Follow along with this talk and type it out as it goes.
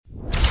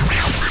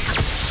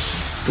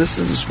this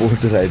is the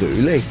sport that I do.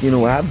 Like, you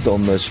know, I've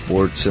done this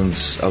sport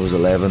since I was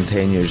 11,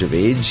 10 years of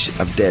age.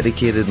 I've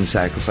dedicated and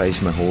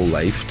sacrificed my whole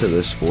life to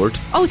this sport.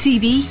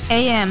 OTB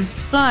AM,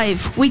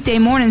 live weekday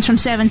mornings from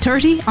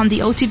 7:30 on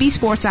the OTB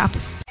Sports app.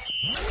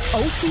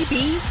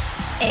 OTB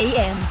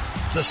AM,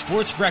 the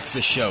Sports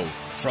Breakfast Show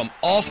from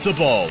Off the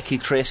Ball.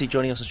 Keith Treacy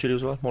joining us in studio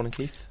as well. Morning,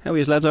 Keith. How are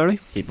you, lads? Alright?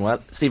 Keeping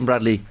well. Stephen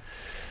Bradley,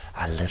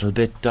 a little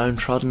bit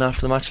downtrodden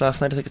after the match last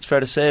night, I think it's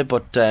fair to say,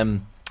 but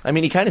I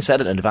mean, he kind of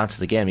said it in advance of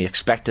the game. He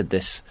expected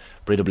this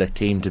Breidablik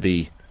team to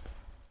be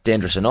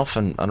dangerous enough,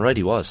 and right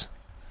he was.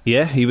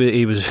 Yeah, he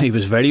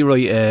was very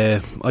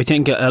right. I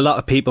think a lot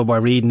of people were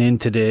reading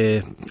into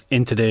the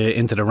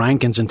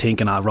rankings and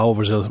thinking,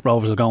 Rovers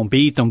will go and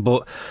beat them,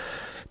 but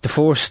the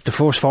first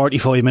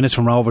 45 minutes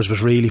from Rovers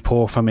was really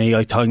poor for me.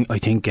 I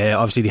think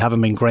obviously they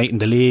haven't been great in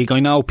the league. I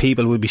know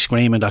people will be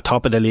screaming they're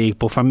top of the league,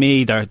 but for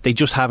me they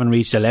just haven't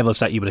reached the levels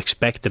that you would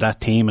expect of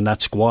that team and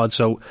that squad.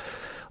 So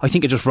I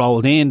think it just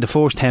rolled in. The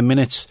first 10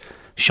 minutes,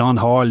 Sean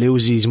Hoare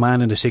loses his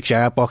man in the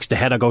 6-yard box. The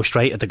header goes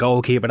straight at the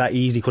goalkeeper. That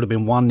easily could have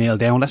been 1-0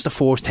 down. That's the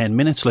first 10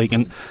 minutes.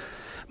 And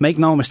make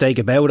no mistake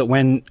about it,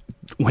 when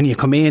you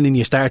come in and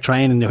you start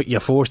training your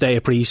first day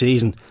of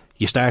pre-season,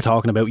 you start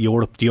talking about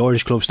Europe. The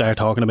Irish clubs start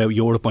talking about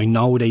Europe. I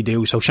know they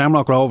do. So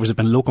Shamrock Rovers have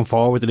been looking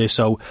forward to this.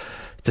 So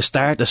to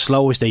start as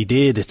slow as they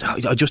did,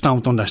 I just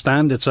don't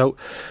understand it. So,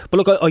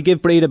 but look, I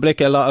give Breidablik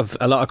a lot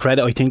of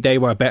credit. I think they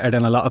were better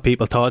than a lot of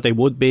people thought they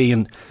would be.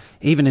 And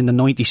even in the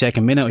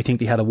 92nd minute, I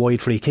think they had a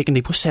wide free kick and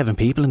they put 7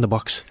 people in the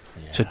box.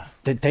 Yeah. So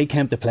they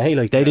came to play.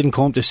 Like, they didn't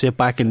come to sit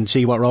back and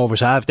see what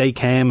Rovers have. They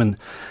came, and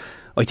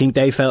I think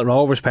they felt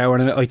Rovers' power,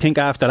 and I think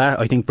after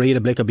that, I think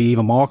Breidablik will be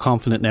even more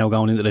confident now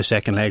going into the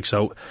second leg.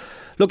 So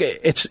look,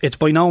 it's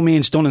by no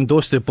means done and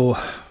dusted, but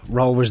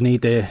Rovers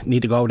need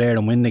to go there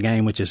and win the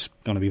game, which is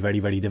going to be very,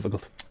 very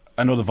difficult.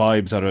 I know the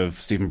vibes out of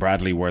Stephen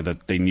Bradley were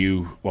that they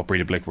knew what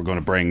Breidablik were going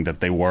to bring, that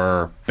they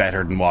were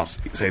better than what,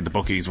 say, the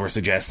bookies were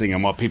suggesting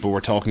and what people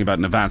were talking about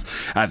in advance.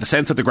 The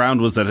sense at the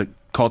ground was that it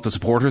caught the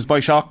supporters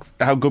by shock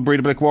how good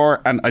Breidablik were,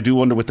 and I do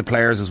wonder with the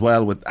players as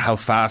well, with how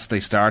fast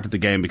they started the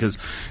game, because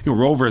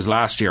Rovers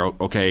last year,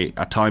 okay,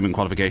 at time in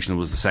qualification it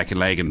was the second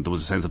leg and there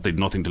was a sense that they'd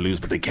nothing to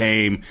lose, but they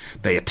came,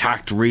 they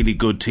attacked really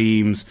good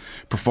teams,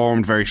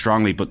 performed very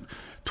strongly, but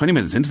 20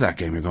 minutes into that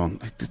game you're going,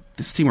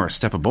 this team are a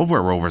step above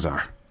where Rovers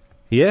are.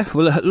 Yeah,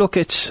 well, look,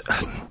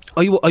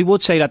 I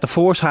would say that the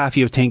first half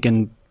you're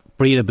thinking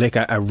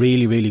Breidablik are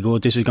really, really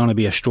good. This is going to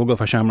be a struggle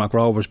for Shamrock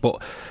Rovers,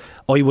 but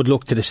I would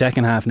look to the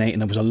second half, Nate,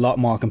 and it was a lot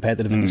more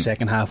competitive in the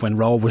second half when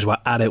Rovers were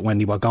at it, when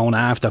they were going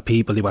after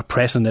people, they were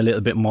pressing a little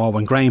bit more.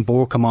 When Graham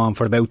Burke came on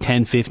for about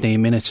 10-15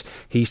 minutes,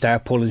 he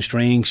started pulling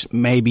strings,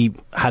 maybe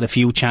had a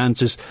few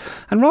chances,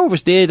 and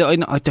Rovers did.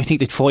 I think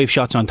they'd 5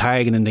 shots on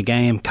target in the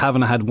game.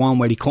 Kavanagh had one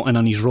where he cut in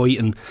on his right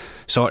and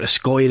sort of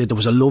skied it. There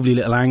was a lovely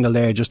little angle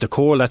there just to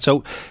curl that.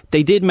 So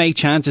they did make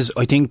chances.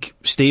 I think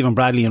Stephen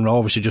Bradley and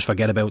Rovers should just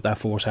forget about that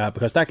first half,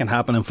 because that can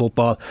happen in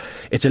football.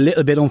 It's a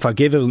little bit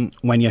unforgiving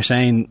when you're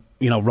saying,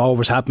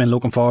 Rovers have been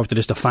looking forward to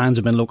this, the fans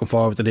have been looking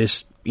forward to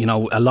this.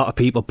 A lot of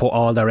people put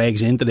all their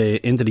eggs into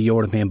the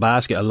European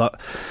basket. A lot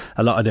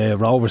of the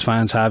Rovers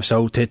fans have.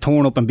 So to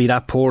turn up and be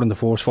that poor in the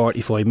first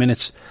 45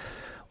 minutes,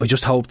 I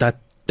just hope that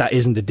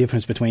isn't the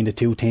difference between the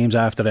two teams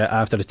after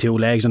the 2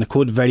 legs, and it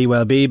could very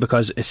well be,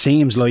 because it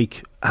seems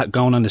like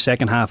going on the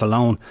second half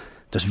alone,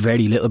 there's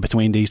very little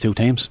between these two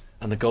teams.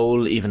 And the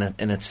goal, even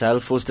in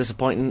itself, was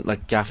disappointing.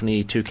 Like,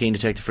 Gaffney, too keen to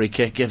take the free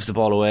kick, gives the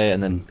ball away,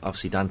 and then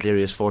obviously Dan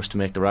Cleary is forced to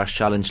make the rash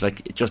challenge.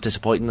 Like, it's just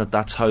disappointing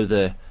that's how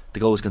the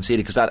goal was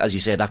conceded, because that, as you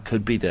say, that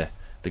could be the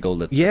goal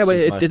that... Yeah, but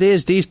it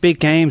is. These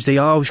big games, they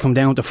always come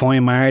down to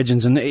fine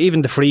margins, and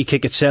even the free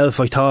kick itself,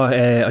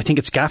 I think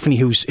it's Gaffney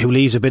who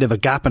leaves a bit of a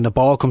gap, and the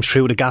ball comes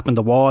through the gap in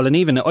the wall, and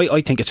even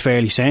I think it's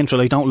fairly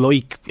central. I don't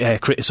like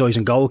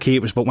criticising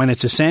goalkeepers, but when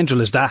it's as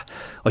central as that,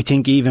 I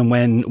think even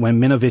when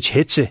Minovic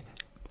hits it,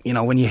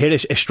 when you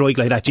hit a strike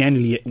like that,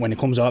 generally when it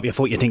comes off your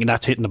foot, you're thinking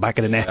that's hitting the back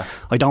of the net. Yeah.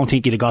 I don't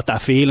think he'd have got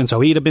that feeling, so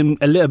he'd have been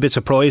a little bit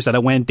surprised that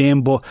it went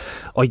in, but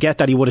I get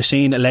that he would have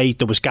seen it late.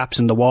 There was gaps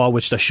in the wall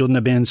which there shouldn't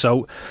have been,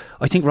 so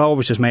I think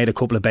Rovers just made a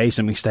couple of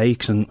basic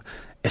mistakes, and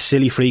a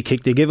silly free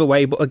kick they give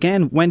away. But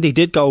again, when they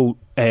did go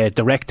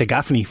direct to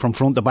Gaffney from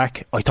front to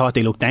back, I thought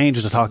they looked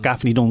dangerous. I thought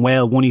Gaffney done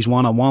well, won his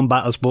one-on-one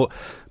battles, but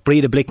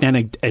Breidablik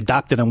then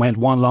adapted and went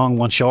one long,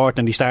 one short,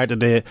 and he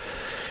started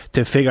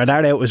to figure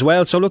that out as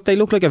well. So look, they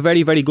look like a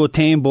very, very good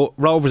team, but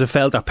Rovers have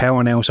felt their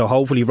power now, so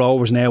hopefully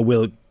Rovers now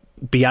will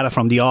be at it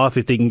from the off.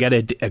 If they can get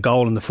a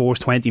goal in the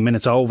first 20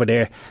 minutes over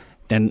there,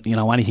 then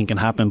anything can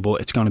happen, but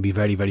it's going to be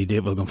very, very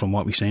difficult from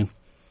what we've seen.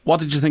 What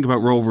did you think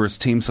about Rovers'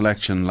 team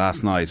selection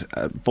last night?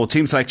 Both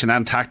team selection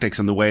and tactics,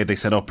 and the way they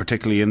set up,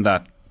 particularly in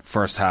that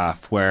first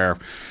half where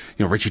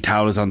Richie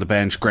Towell is on the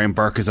bench, Graham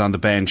Burke is on the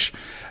bench.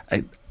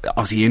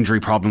 Obviously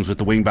injury problems with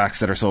the wing backs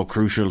that are so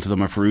crucial to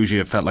them, and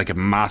Ferrugia felt like a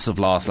massive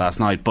loss last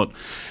night, but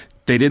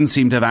they didn't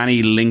seem to have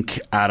any link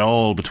at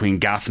all between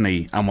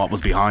Gaffney and what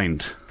was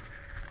behind.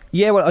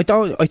 Yeah, well,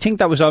 I think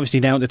that was obviously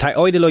down to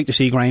I'd have liked to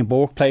see Graham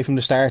Burke play from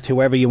the start.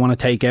 Whoever you want to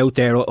take out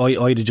there,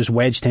 I'd have just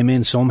wedged him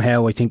in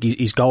somehow. I think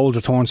his goals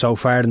return so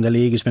far in the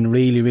league has been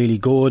really, really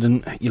good.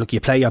 And you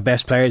play your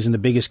best players in the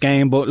biggest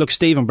game. But look,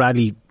 Stephen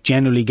Bradley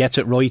generally gets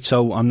it right.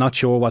 So I'm not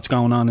sure what's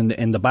going on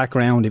in the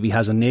background, if he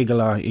has a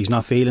niggle or he's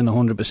not feeling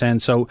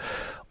 100%. So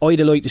I'd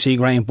have liked to see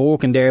Graham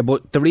Burke in there.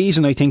 But the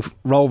reason I think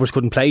Rovers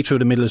couldn't play through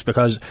the middle is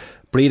because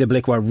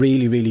Breidablik were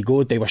really, really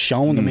good. They were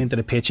showing them into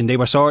the pitch, and they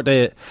were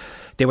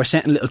they were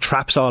setting little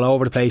traps all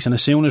over the place, and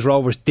as soon as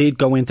Rovers did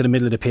go into the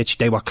middle of the pitch,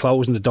 they were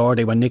closing the door,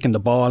 they were nicking the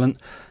ball. And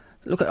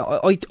look,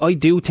 I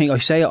do think, I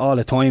say it all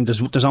the time,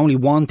 there's only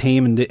one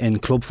team in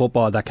club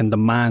football that can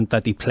demand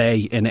that they play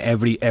in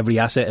every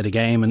asset of the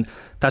game, and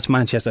that's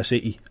Manchester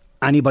City.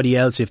 Anybody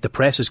else, if the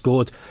press is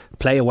good,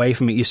 play away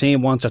from it. You see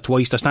them once or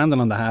twice, they're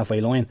standing on the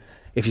halfway line.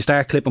 If you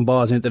start clipping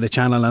balls into the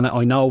channel, and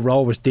I know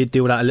Rovers did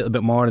do that a little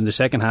bit more in the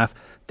second half,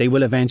 they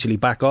will eventually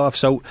back off.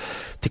 So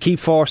to keep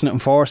forcing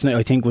it,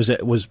 I think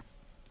was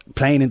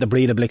playing into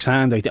Breidablik's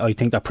hand. I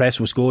think that press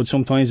was good.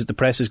 Sometimes if the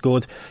press is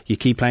good, you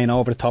keep playing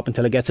over the top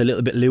until it gets a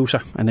little bit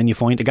looser, and then you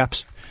find the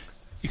gaps.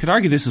 You could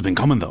argue this has been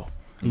coming though.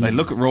 Like,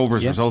 look at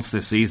Rovers' results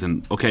this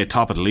season. Okay,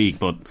 top of the league,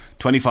 but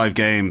 25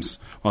 games,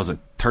 what was it,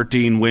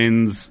 13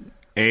 wins,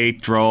 8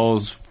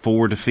 draws,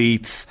 4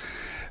 defeats.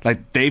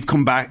 Like, they've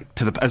come back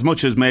to as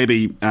much as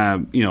maybe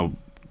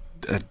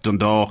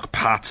Dundalk,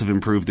 Pats have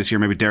improved this year.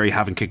 Maybe Derry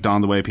haven't kicked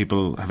on the way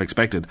people have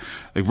expected.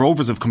 Like,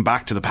 Rovers have come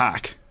back to the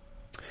pack.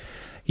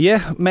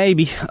 Yeah,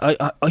 maybe.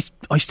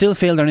 I still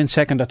feel they're in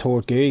second or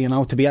third gear.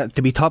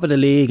 To be top of the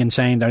league and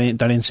saying they're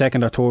in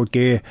second or third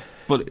gear.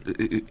 But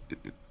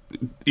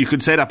you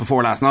could say that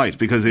before last night,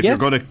 because if you're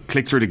going to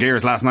click through the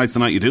gears, last night's the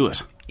night you do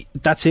it.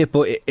 That's it,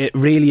 but it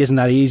really isn't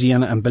that easy,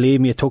 and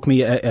believe me, it took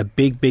me a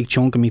big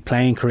chunk of my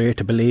playing career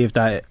to believe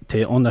that,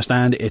 to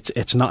understand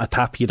it's not a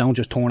tap. You don't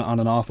just turn it on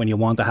and off when you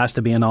want. It has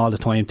to be an all the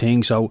time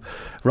thing. So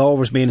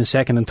Rovers being in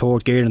second and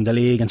third gear in the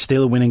league and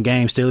still winning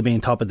games, still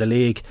being top of the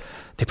league,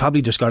 they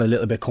probably just got a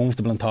little bit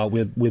comfortable and thought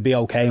we'll be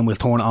okay and we'll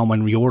turn it on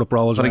when Europe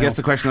rolls around. But I guess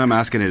the question I'm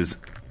asking is,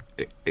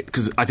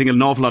 because I think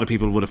an awful lot of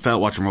people would have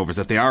felt watching Rovers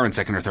that they are in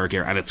second or third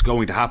gear and it's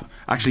going to happen.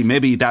 Actually,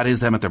 maybe that is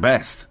them at their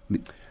best.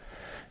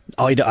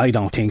 I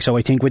don't think so.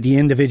 I think with the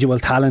individual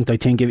talent, I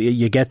think if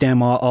you get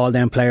them all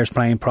them players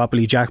playing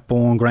properly, Jack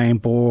Bourne, Graham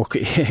Burke,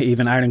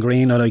 even Aaron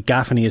Green, I like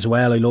Gaffney as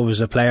well. I love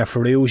as a player.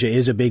 Farouja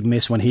is a big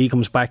miss when he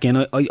comes back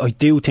in. I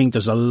do think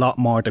there's a lot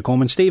more to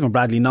come, and Stephen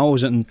Bradley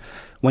knows it. And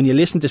when you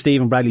listen to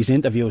Stephen Bradley's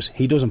interviews,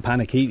 he doesn't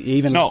panic.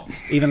 Even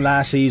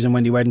last season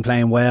when they weren't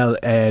playing well,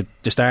 the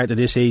start of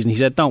this season, he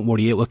said, "Don't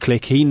worry, it will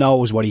click." He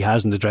knows what he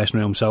has in the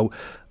dressing room. So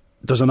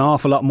there's an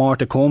awful lot more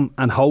to come,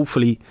 and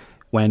hopefully,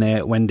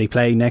 when they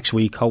play next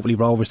week, hopefully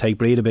Rovers take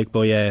Breidablik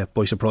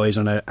by surprise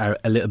and are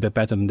a little bit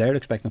better than they're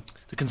expecting.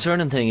 The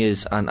concerning thing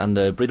is, and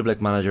the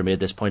Breidablik manager made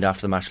this point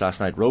after the match last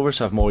night, Rovers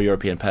have more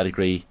European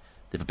pedigree,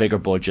 they have a bigger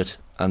budget,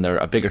 and they're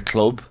a bigger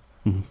club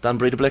than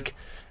Breidablik.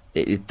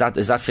 That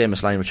is that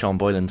famous line with Sean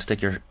Boylan: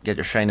 get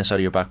your shyness out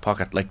of your back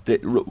pocket. Like,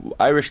 the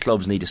Irish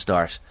clubs need to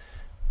start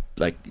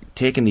like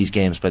taking these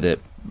games by the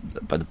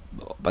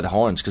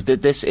horns, because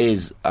this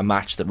is a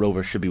match that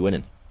Rovers should be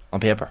winning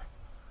on paper.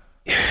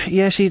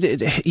 Yeah, see,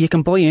 you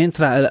can buy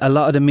into that. A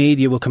lot of the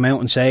media will come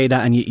out and say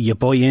that, and you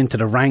buy into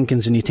the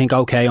rankings and you think,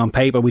 okay, on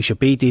paper we should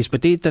beat these,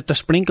 but they're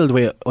sprinkled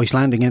with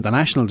Icelandic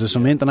internationals. There's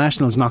some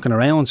internationals knocking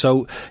around,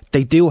 so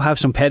they do have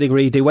some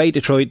pedigree. The way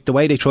they try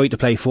to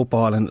play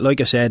football, and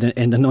like I said,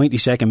 in the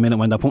 92nd minute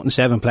when they're putting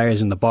 7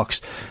 players in the box,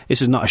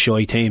 this is not a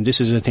shy team.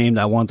 This is a team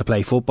that want to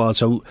play football.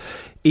 So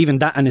even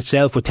that in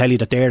itself would tell you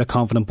that they're a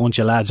confident bunch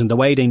of lads, and the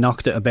way they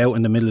knocked it about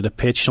in the middle of the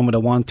pitch, some of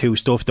the 1-2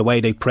 stuff, the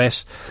way they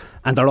press,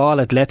 and they're all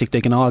athletic, they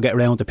can all get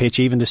around the pitch.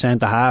 Even the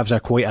centre halves are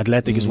quite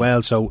athletic as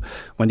well, so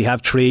when they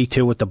have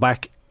 3-2 at the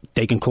back,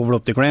 they can cover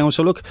up the ground.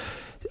 So look,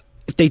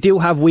 they do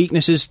have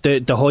weaknesses.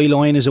 The high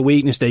line is a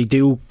weakness. They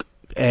do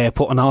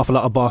put an awful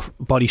lot of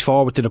bodies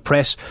forward to the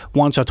press.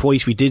 Once or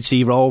twice we did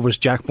see Rovers,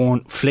 Jack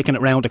Bourne flicking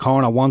it round the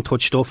corner, one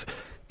touch stuff.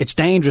 It's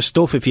dangerous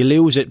stuff. If you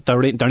lose it,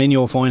 they're in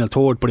your final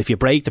third, but if you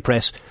break the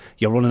press,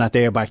 you're running at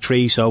their back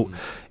 3. So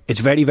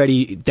it's very,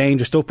 very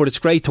dangerous stuff, but it's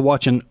great to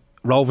watch, and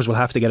Rovers will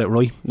have to get it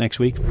right next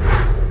week.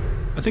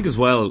 I think as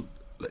well,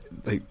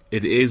 like,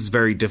 it is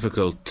very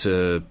difficult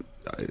to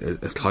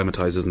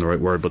acclimatise isn't the right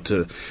word, but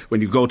when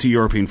you go to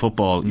European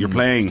football, you're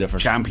playing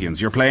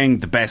champions, you're playing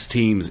the best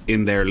teams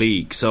in their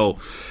league. So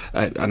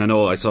and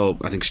I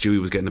think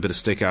Stewie was getting a bit of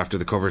stick after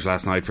the coverage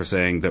last night for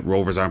saying that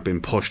Rovers aren't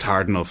being pushed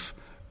hard enough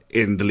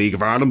in the League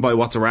of Ireland by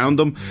what's around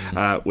them,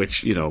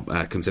 which,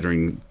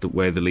 considering the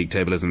way the league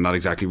table is and not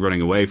exactly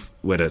running away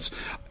with it,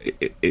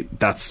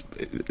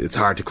 it's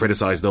hard to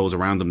criticise those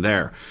around them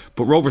there.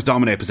 But Rovers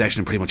dominate possession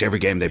in pretty much every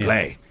game they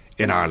play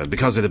in Ireland,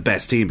 because they're the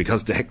best team,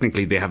 because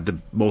technically they have the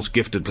most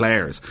gifted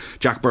players.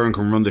 Jack Byrne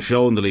can run the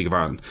show in the League of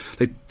Ireland.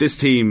 Like, this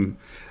team,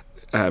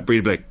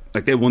 Breidablik,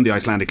 like, they won the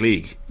Icelandic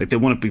League. Like, they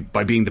won it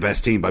by being the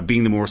best team, by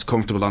being the most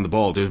comfortable on the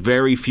ball. There's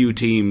very few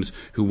teams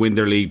who win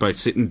their league by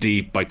sitting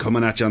deep, by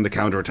coming at you on the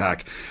counter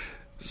attack.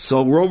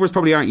 So Rovers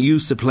probably aren't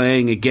used to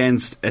playing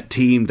against a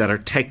team that are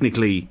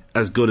technically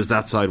as good as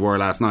that side were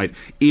last night,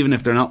 even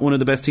if they're not one of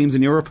the best teams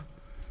in Europe.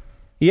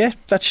 Yeah,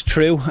 that's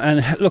true.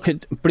 And look,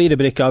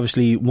 Breidablik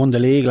obviously won the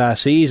league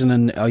last season,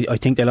 and I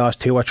think they lost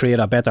 2 or 3 of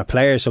their better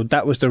players, so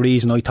that was the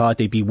reason I thought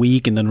they'd be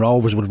weak and then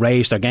Rovers would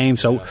raise their game.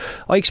 So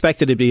I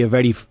expected it to be a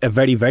very,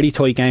 very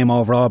tight game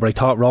overall, but I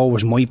thought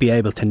Rovers might be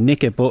able to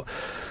nick it. But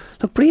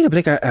look,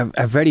 Breidablik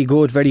are very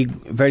good,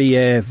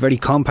 very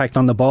compact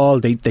on the ball.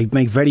 They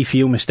make very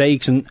few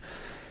mistakes, and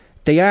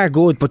they are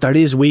good, but there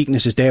is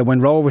weaknesses there.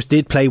 When Rovers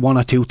did play 1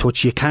 or 2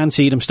 touch, you can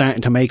see them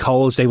starting to make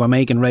holes. They were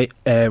making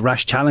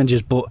rash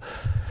challenges, but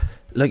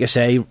like I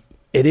say,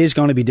 it is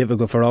going to be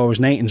difficult for Rovers.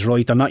 Nathan's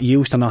right, they're not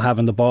used to not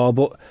having the ball,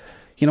 but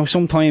you know,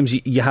 sometimes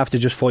you have to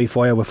just fight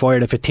fire with fire.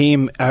 If a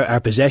team are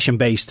possession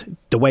based,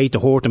 the way to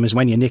hurt them is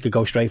when you nick it,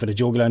 go straight for the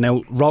jugular.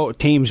 Now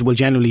teams will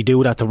generally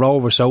do that to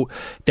Rovers, so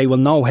they will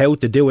know how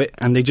to do it,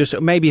 and they just,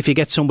 maybe if you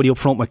get somebody up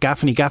front with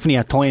Gaffney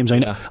at times,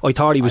 I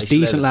thought he was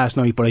isolated, decent last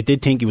night, but I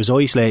did think he was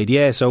isolated.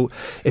 Yeah, so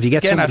if you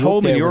get again, somebody at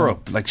home up in there,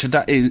 Europe, like, should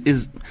that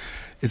is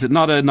it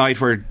not a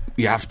night where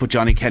you have to put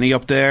Johnny Kenny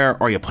up there,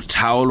 or you put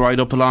Towell right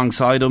up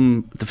alongside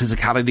him? The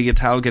physicality of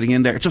Towell getting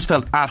in there, it just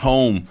felt at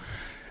home.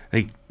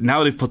 Like,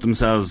 now they've put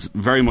themselves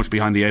very much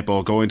behind the 8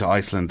 ball going to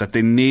Iceland, that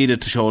they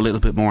needed to show a little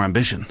bit more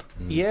ambition.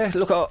 Yeah,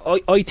 look,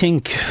 I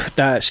think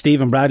that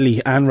Stephen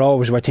Bradley and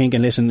Rovers were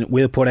thinking, listen,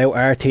 we'll put out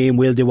our team,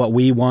 we'll do what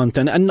we want,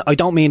 and I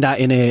don't mean that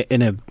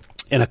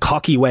in a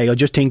cocky way. I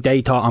just think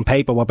they thought on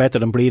paper we're better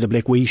than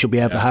Breidablik, we should be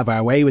able to have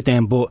our way with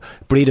them, but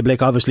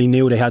Breidablik obviously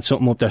knew they had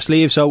something up their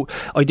sleeve. So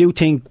I do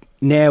think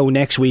now,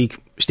 next week,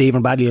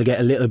 Stephen Bradley will get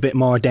a little bit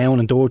more down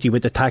and dirty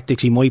with the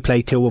tactics. He might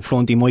play 2 up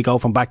front, he might go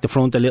from back to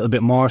front a little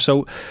bit more,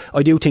 so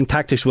I do think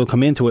tactics will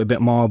come into it a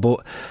bit more.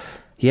 But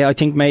yeah, I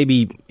think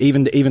maybe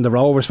even the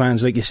Rovers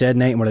fans, like you said,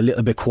 Nathan, were a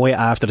little bit quiet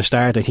after the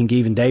start. I think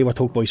even they were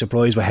took by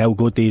surprise with how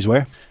good these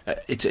were.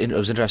 It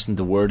was interesting,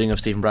 the wording of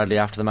Stephen Bradley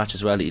after the match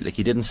as well. He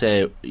didn't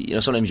say, you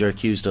know, sometimes you're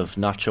accused of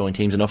not showing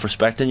teams enough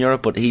respect in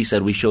Europe, but he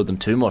said we showed them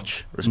too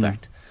much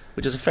respect,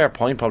 which is a fair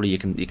point. Probably you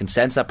can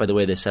sense that by the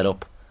way they set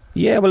up.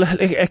 Yeah, well,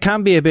 it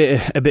can be a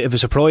bit of a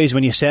surprise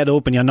when you set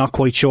up and you're not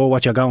quite sure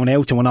what you're going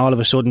out to, and all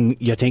of a sudden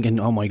you're thinking,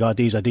 oh my God,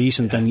 these are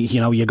decent, and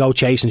you know, you go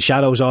chasing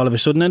shadows all of a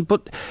sudden.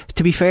 But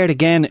to be fair,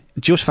 again,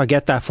 just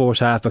forget that first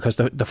half, because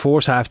the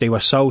first half they were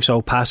so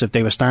passive.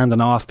 They were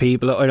standing off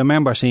people. I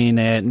remember seeing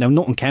now,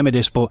 nothing came of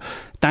this, but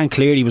Dan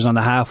Cleary was on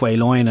the halfway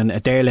line and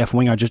their left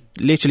winger just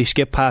literally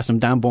skipped past him.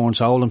 Dan Bourne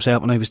sold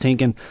himself, and I was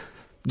thinking,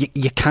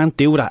 you can't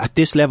do that at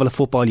this level of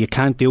football. You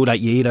can't do that.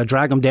 You either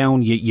drag them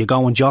down, you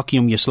go and jockey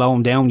them, you slow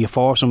them down, you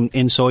force them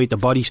inside the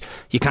bodies.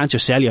 You can't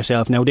just sell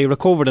yourself. Now they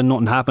recovered and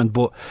nothing happened,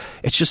 but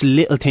it's just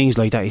little things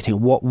like that. You think,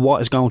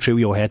 what is going through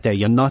your head there?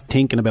 You're not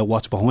thinking about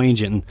what's behind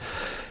you, and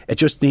it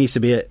just needs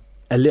to be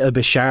a little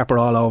bit sharper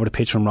all over the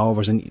pitch from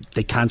Rovers, and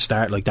they can't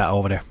start like that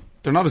over there.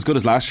 They're not as good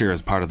as last year as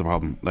part of the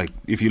problem. Like,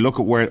 if you look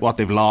at what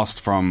they've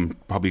lost from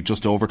probably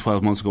just over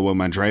 12 months ago when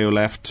Mandreo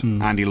left,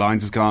 Andy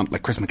Lyons is gone,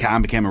 like Chris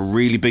McCann became a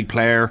really big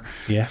player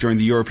during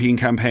the European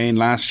campaign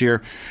last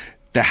year.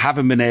 They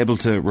haven't been able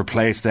to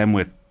replace them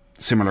with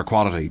similar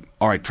quality.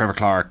 Alright, Trevor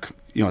Clark,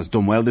 you know, has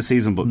done well this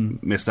season, but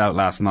missed out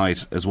last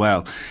night as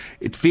well.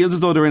 It feels as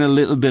though they're in a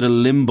little bit of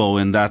limbo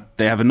in that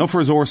they have enough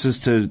resources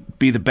to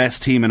be the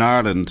best team in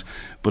Ireland,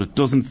 but it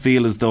doesn't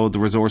feel as though the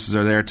resources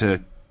are there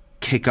to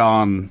kick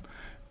on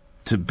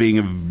to being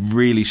a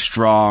really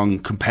strong,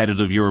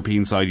 competitive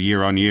European side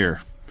year on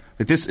year.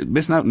 Like this,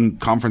 missing out in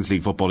Conference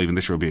League football even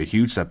this year would be a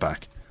huge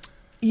setback.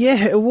 Yeah,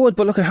 it would,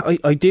 but look,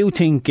 I do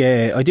think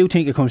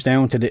it comes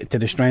down to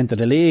the strength of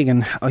the league,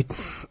 and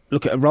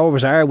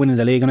Rovers are winning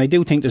the league, and I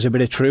do think there's a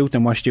bit of truth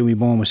in what Stewie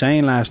Bourne was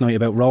saying last night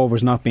about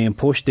Rovers not being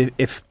pushed.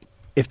 If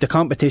the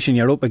competition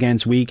you're up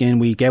against week in,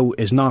 week out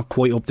is not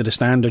quite up to the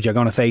standard you're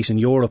going to face in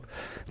Europe,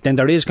 then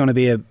there is going to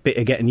be a bit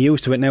of getting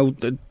used to it. Now,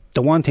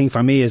 the one thing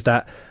for me is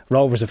that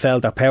Rovers have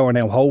felt their power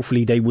now.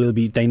 Hopefully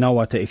they know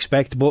what to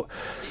expect. But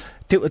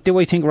do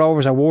I think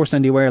Rovers are worse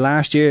than they were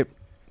last year?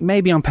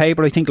 Maybe on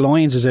paper. I think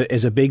Lyons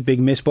is a big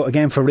miss, but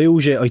again,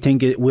 Ferrugia, I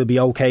think it will be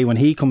okay when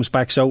he comes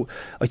back. So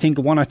I think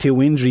 1 or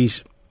 2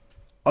 injuries,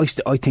 I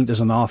think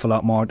there's an awful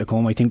lot more to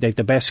come. I think they've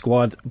the best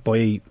squad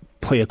by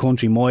a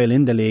country mile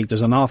in the league.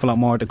 There's an awful lot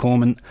more to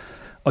come, and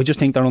I just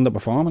think they're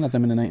underperforming at the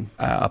minute.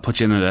 I'll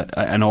put you in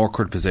an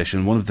awkward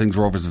position. One of the things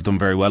Rovers have done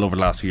very well over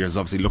the last few years is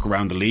obviously look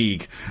around the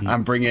league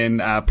and bring in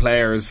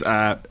players,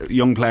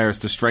 young players,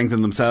 to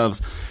strengthen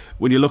themselves.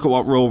 When you look at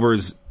what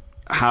Rovers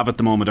have at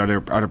the moment, are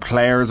there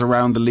players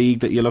around the league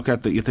that you look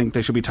at that you think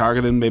they should be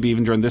targeting, maybe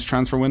even during this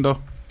transfer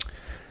window?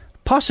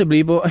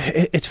 Possibly, but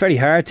it's very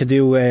hard to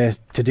do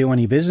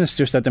any business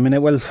just at the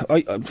minute. Well,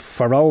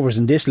 for Rovers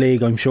in this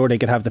league, I'm sure they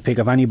could have the pick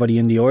of anybody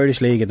in the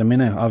Irish league at the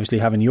minute, obviously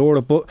having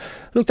Europe. But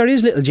look, there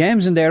is little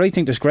gems in there. I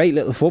think there's great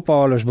little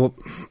footballers, but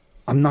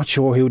I'm not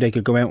sure who they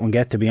could go out and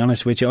get, to be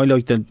honest with you. I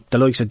like the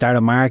likes of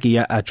Darren Markey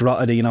at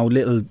Drogheda, you know,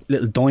 little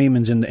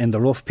diamonds in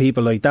the rough,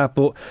 people like that.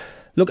 But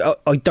look,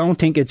 I don't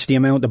think it's the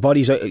amount of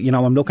bodies. You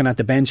know, I'm looking at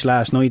the bench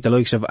last night, the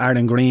likes of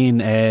Aaron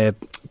Green,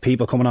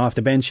 people coming off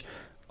the bench.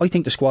 I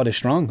think the squad is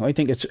strong. I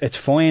think it's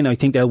fine. I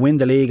think they'll win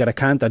the league at a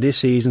canter this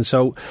season,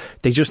 so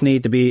they just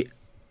need to be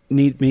a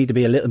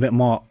little bit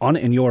more on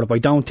it in Europe. I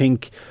don't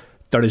think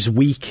they're as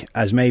weak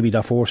as maybe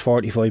their first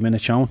 45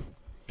 minutes shown.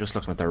 Just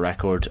looking at their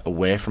record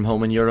away from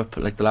home in Europe,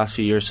 like the last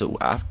few years, so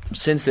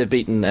since they've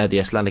beaten the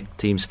Icelandic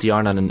team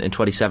Stjarnan in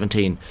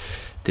 2017,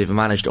 they've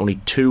managed only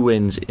 2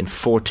 wins in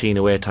 14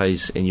 away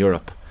ties in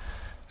Europe.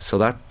 So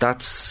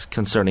that's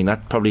concerning.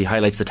 That probably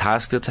highlights the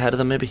task that's ahead of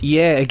them, maybe.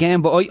 Yeah,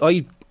 again, but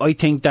I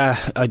think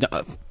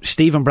that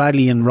Stephen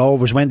Bradley and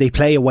Rovers, when they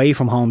play away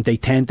from home, they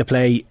tend to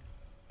play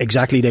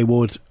exactly they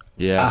would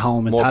at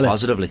home in more Tallaght.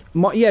 Positively.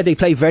 They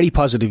play very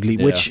positively,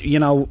 which,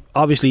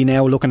 obviously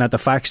now looking at the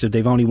facts that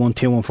they've only won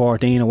 2 and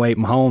 14 away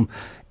from home,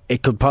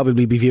 it could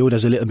probably be viewed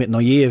as a little bit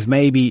naive.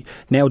 Maybe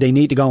now they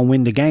need to go and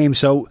win the game.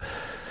 So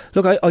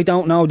look, I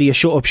don't know. Do you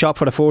shut up shop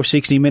for the first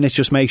 60 minutes,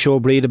 just make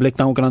sure Breidablik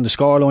don't get on the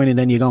scoreline, and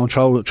then you go and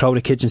throw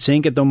the kitchen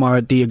sink at them, or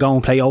do you go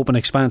and play open,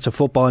 expansive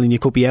football and you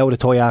could be out of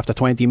tie after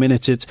 20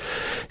 minutes?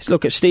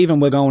 Look, at Stephen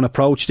will go and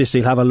approach this.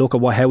 He'll have a look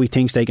at how he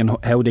thinks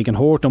how they can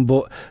hurt them.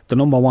 But the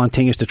number one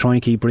thing is to try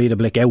and keep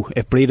Breidablik out.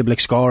 If Breidablik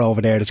score over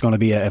there, it's going to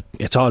be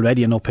it's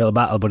already an uphill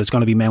battle, but it's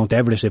going to be Mount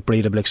Everest if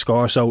Breidablik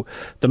score. So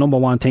the number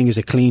one thing is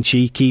a clean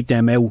sheet, keep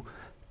them out,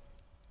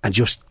 and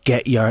just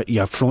get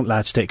your front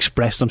lads to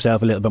express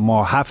themselves a little bit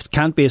more.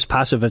 Can't be as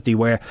passive as they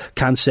were,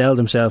 can't sell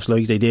themselves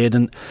like they did.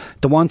 And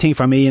the one thing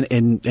for me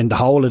in the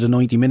whole of the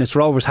 90 minutes,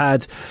 Rovers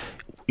had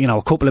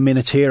a couple of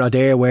minutes here or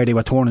there where they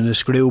were turning the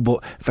screw,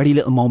 but very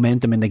little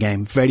momentum in the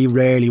game. Very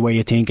rarely were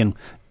you thinking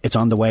it's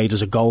on the way,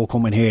 there's a goal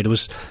coming here. There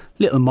was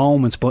little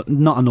moments, but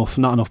not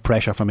enough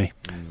pressure for me.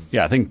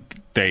 Yeah, I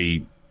think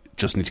they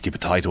just need to keep it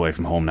tight away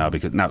from home now,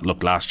 because now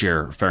look, last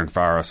year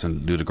Ferencváros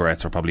and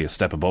Ludogorets are probably a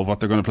step above what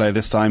they're going to play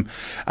this time,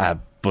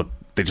 but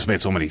they just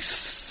made so many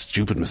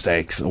stupid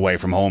mistakes away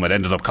from home. It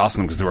ended up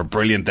costing them, because they were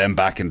brilliant then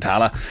back in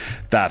Tallaght,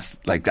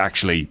 that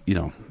actually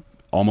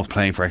almost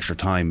playing for extra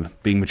time,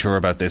 being mature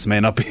about this may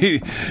not be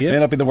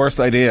the worst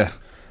idea.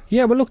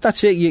 Yeah, well look,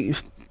 that's it. You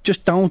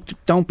just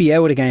don't be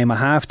out of the game at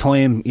half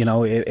time.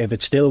 If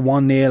it's still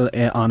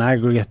 1-0 on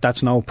aggregate,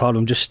 that's no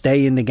problem. Just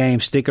stay in the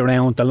game, stick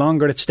around. The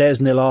longer it stays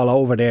 0 all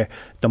over there,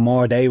 the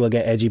more they will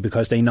get edgy,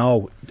 because they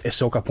know a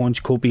sucker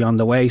punch could be on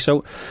the way.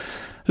 So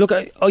look,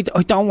 I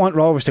don't want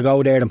Rovers to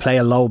go there and play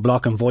a low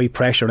block and void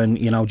pressure and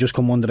just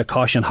come under the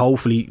caution,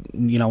 hopefully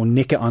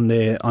nick it on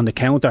the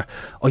counter.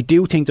 I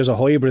do think there's a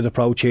hybrid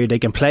approach here. They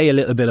can play a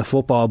little bit of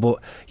football, but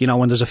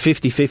when there's a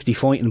 50-50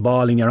 fighting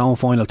ball in your own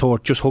final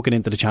third, just hook it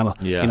into the channel.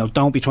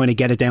 Don't be trying to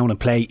get it down and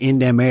play in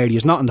them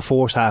areas, not in the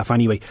first half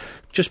anyway.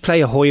 Just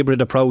play a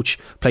hybrid approach,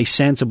 play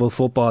sensible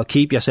football,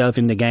 keep yourself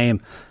in the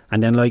game,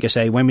 and then, like I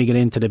say, when we get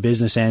into the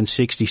business end,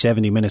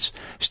 60-70 minutes,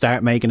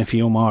 start making a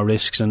few more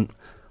risks, and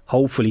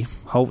hopefully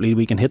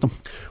we can hit them.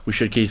 We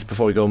should, Keith,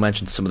 before we go,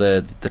 mention some of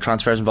the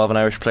transfers involving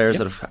Irish players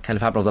that have kind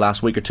of happened over the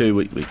last week or two.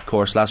 We of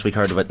course last week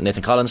heard about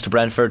Nathan Collins to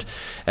Brentford,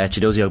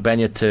 Chidozie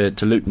Ogbenya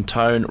to Luton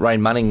Town,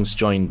 Ryan Manning's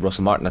joined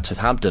Russell Martin at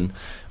Southampton,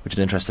 which is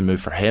an interesting move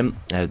for him.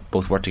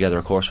 Both worked together,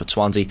 of course, with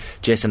Swansea.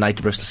 Jason Knight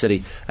to Bristol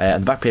City.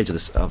 On the back page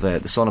of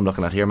the Sun I'm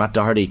looking at here, Matt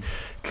Doherty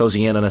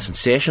closing in on a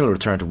sensational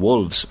return to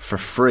Wolves for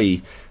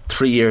free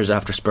 3 years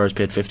after Spurs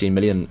paid 15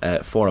 million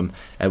for him.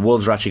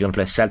 Wolves are actually going to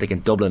play Celtic in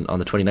Dublin on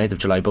the 29th of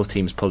July. Both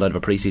teams pulled out of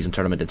a pre-season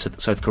tournament in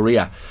South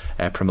Korea,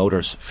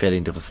 promoters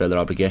failing to fulfil their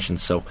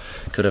obligations, so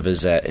could have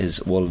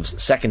his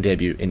Wolves' second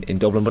debut in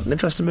Dublin. But an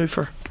interesting move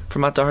for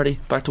Matt Doherty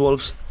back to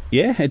Wolves.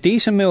 Yeah, a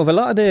decent move. A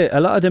lot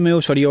of the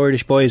moves for the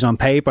Irish boys on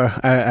paper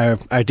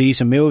are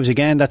decent moves.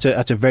 Again, that's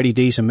a very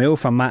decent move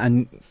from Matt,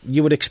 and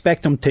you would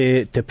expect him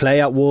to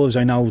play at Wolves.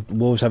 I know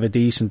Wolves have a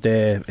decent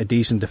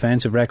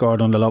defensive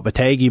record under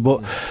Lopetegui,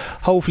 but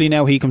hopefully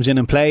now he comes in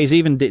and plays.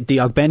 Even the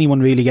Ogbeni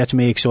one really gets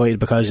me excited,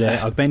 because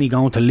Ogbeni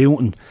going to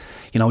Luton.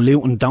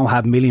 Luton don't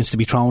have millions to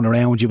be thrown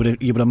around. You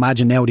would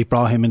imagine now they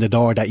brought him in the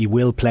door that he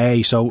will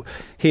play, so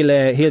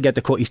he'll get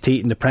to cut his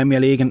teeth in the Premier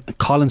League. And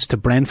Collins to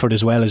Brentford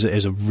as well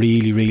is a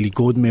really, really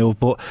good move.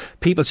 But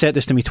people said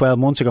this to me 12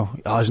 months ago,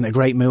 isn't it a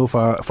great move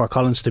for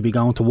Collins to be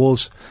going to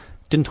Wolves?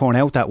 Didn't turn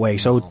out that way.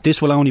 So this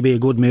will only be a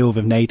good move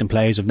if Nathan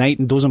plays. If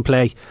Nathan doesn't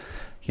play,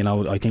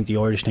 I think the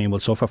Irish team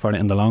will suffer for it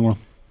in the long run.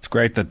 It's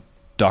great that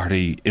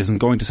Doherty isn't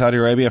going to Saudi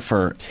Arabia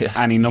for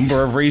any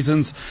number of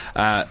reasons.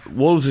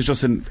 Wolves is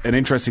just an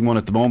interesting one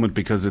at the moment,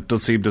 because it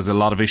does seem there's a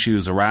lot of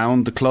issues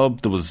around the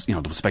club. There was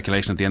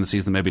speculation at the end of the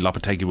season maybe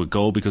Lopetegui would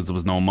go because there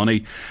was no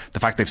money. The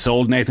fact they've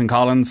sold Nathan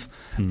Collins,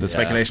 the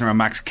speculation around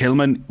Max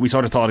Kilman. We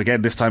sort of thought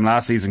again this time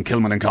last season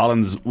Kilman and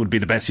Collins would be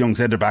the best young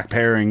centre back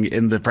pairing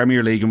in the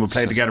Premier League and would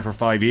play together for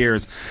 5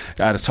 years.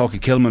 There's talk of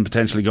Kilman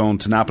potentially going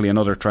to Napoli,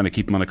 another trying to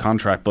keep him on a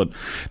contract, but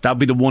that would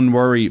be the one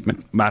worry,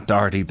 Matt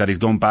Doherty, that he's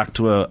going back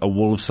to a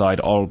Wolves side,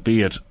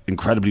 albeit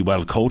incredibly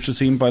well coached, it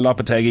seemed, by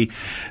Lopetegui,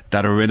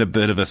 that are in a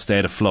bit of a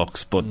state of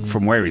flux. But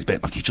from where he's been,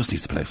 he just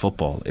needs to play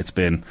football. It's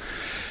been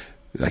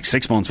like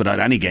 6 months without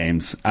any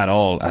games at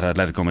all at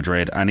Atletico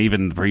Madrid, and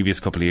even the previous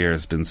couple of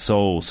years been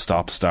so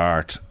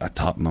stop-start at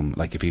Tottenham.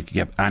 Like, if you could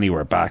get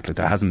anywhere back, like,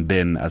 there hasn't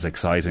been as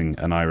exciting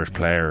an Irish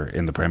player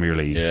in the Premier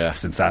League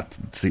since that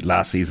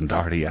last season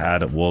Doherty you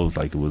had at Wolves.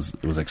 Like, it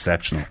was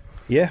exceptional.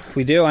 Yeah,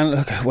 we do, and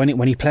look,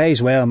 when he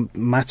plays well,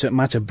 Matt's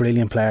a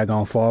brilliant player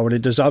going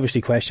forward. There's obviously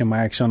question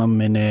marks on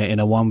him in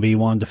a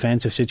 1v1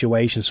 defensive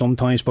situation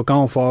sometimes, but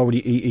going forward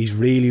he's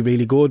really,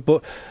 really good.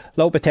 But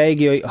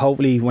Lopetegui,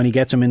 hopefully when he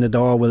gets him in the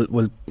door,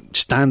 will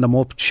stand him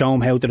up, show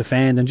him how to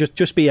defend, and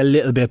just be a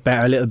little bit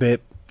better, a little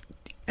bit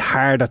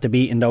harder to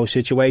beat in those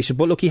situations.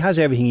 But look, he has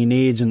everything he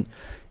needs, and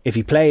if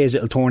he plays,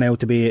 it'll turn out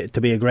to be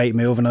a great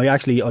move. And I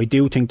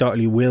do think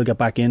Doherty will get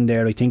back in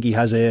there. I think he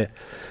has a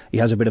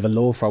bit of a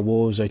love for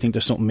Wolves. I think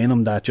there's something in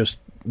him that just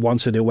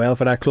wants to do well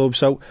for that club.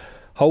 So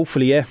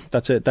hopefully,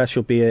 that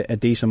should be a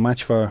decent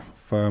match for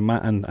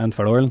Matt and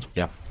for Ireland.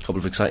 Yeah, a couple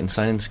of exciting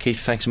signings.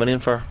 Keith, thanks a million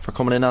for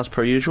coming in as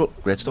per usual.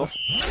 Great stuff.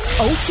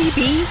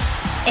 OTB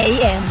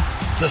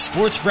AM. The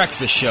Sports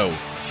Breakfast Show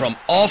from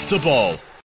Off the Ball.